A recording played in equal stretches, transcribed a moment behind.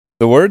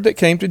The word that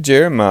came to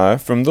Jeremiah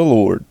from the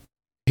Lord.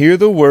 Hear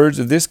the words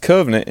of this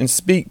covenant, and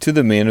speak to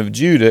the men of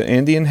Judah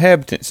and the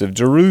inhabitants of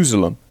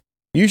Jerusalem.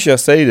 You shall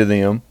say to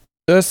them,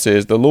 Thus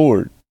says the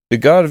Lord, the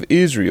God of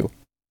Israel,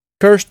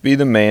 Cursed be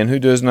the man who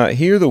does not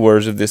hear the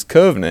words of this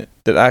covenant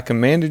that I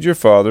commanded your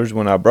fathers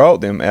when I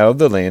brought them out of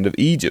the land of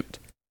Egypt,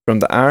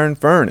 from the iron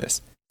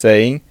furnace,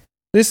 saying,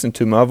 Listen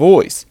to my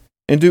voice,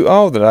 and do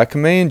all that I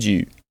command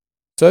you.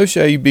 So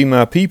shall you be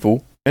my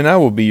people, and I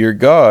will be your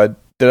God,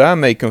 that I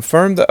may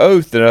confirm the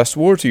oath that I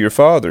swore to your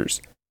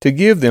fathers, to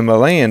give them a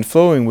land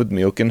flowing with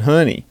milk and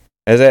honey,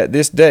 as at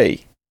this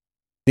day.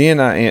 Then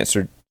I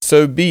answered,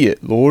 So be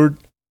it, Lord.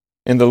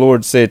 And the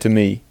Lord said to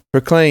me,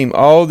 Proclaim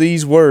all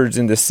these words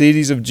in the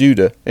cities of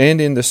Judah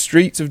and in the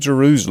streets of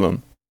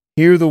Jerusalem.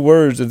 Hear the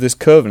words of this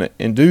covenant,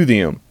 and do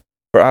them.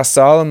 For I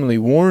solemnly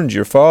warned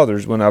your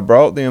fathers when I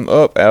brought them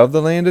up out of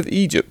the land of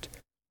Egypt,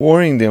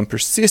 warning them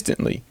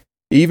persistently,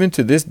 even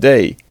to this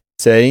day,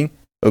 saying,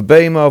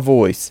 Obey my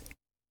voice.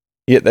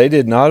 Yet they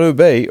did not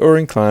obey or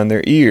incline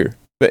their ear,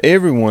 but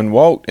everyone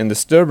walked in the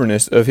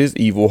stubbornness of his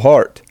evil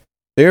heart.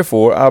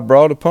 Therefore I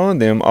brought upon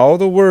them all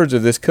the words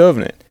of this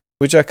covenant,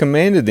 which I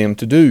commanded them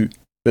to do,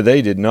 but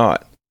they did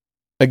not.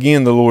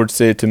 Again the Lord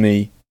said to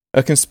me,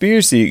 A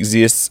conspiracy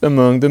exists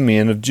among the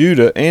men of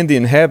Judah and the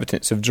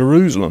inhabitants of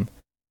Jerusalem.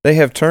 They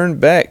have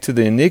turned back to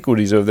the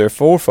iniquities of their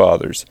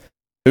forefathers,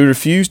 who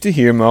refused to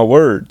hear my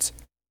words.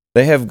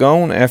 They have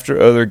gone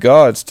after other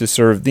gods to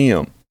serve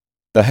them.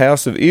 The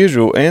house of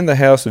Israel and the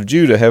house of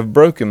Judah have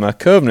broken my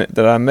covenant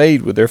that I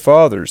made with their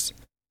fathers.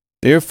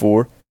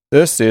 Therefore,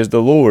 thus says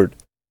the Lord,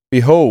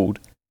 Behold,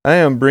 I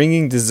am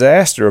bringing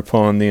disaster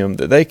upon them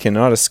that they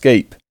cannot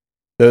escape.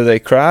 Though they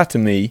cry to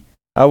me,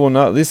 I will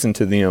not listen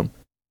to them.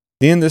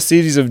 Then the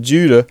cities of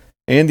Judah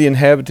and the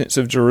inhabitants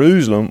of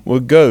Jerusalem will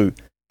go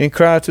and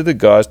cry to the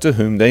gods to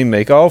whom they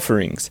make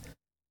offerings,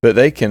 but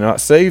they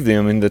cannot save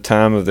them in the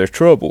time of their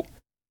trouble.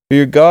 For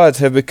your gods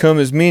have become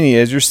as many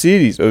as your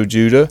cities, O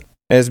Judah.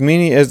 As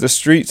many as the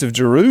streets of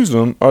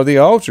Jerusalem are the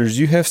altars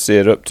you have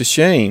set up to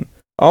shame,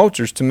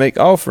 altars to make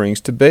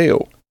offerings to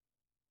Baal.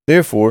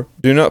 Therefore,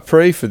 do not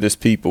pray for this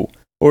people,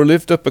 or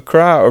lift up a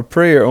cry or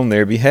prayer on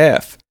their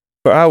behalf,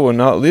 for I will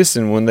not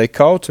listen when they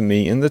call to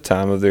me in the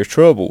time of their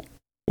trouble.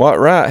 What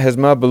right has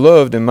my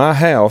beloved in my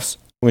house,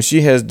 when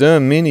she has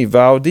done many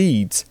vile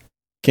deeds?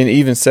 Can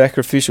even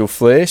sacrificial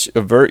flesh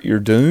avert your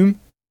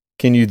doom?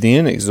 Can you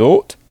then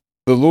exult?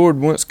 The Lord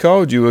once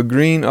called you a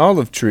green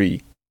olive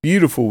tree,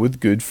 beautiful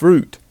with good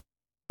fruit.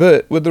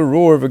 But with the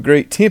roar of a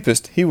great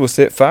tempest he will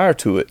set fire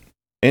to it,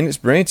 and its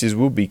branches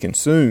will be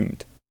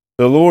consumed.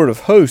 The Lord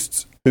of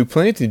hosts, who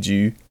planted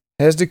you,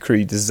 has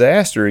decreed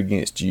disaster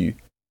against you,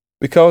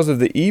 because of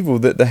the evil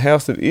that the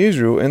house of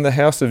Israel and the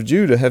house of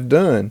Judah have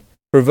done,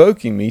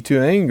 provoking me to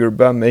anger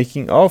by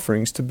making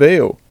offerings to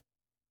Baal.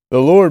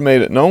 The Lord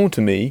made it known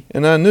to me,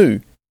 and I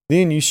knew.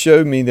 Then you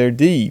showed me their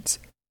deeds,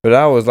 but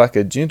I was like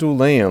a gentle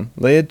lamb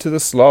led to the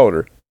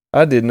slaughter.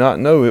 I did not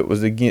know it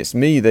was against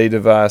me they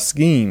devised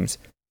schemes,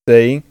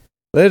 saying,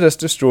 Let us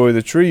destroy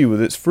the tree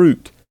with its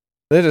fruit.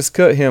 Let us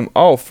cut him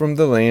off from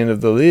the land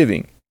of the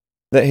living,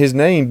 that his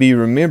name be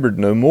remembered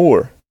no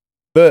more.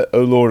 But,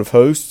 O Lord of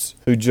hosts,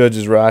 who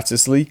judges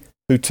righteously,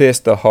 who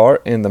tests the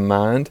heart and the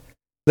mind,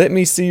 let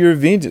me see your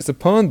vengeance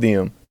upon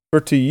them, for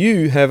to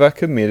you have I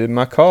committed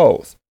my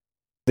cause.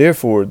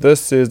 Therefore,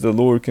 thus says the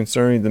Lord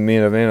concerning the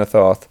men of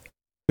Anathoth,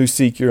 who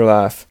seek your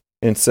life,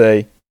 and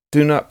say,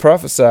 Do not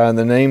prophesy in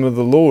the name of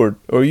the Lord,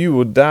 or you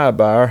will die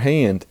by our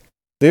hand.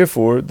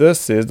 Therefore,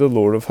 thus says the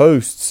Lord of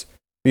hosts,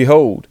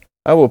 Behold,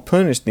 I will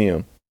punish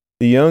them.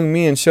 The young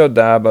men shall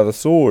die by the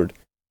sword.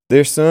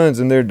 Their sons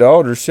and their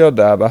daughters shall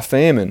die by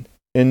famine,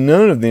 and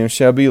none of them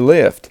shall be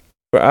left.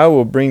 For I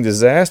will bring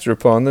disaster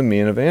upon the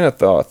men of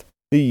Anathoth,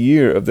 the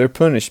year of their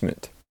punishment.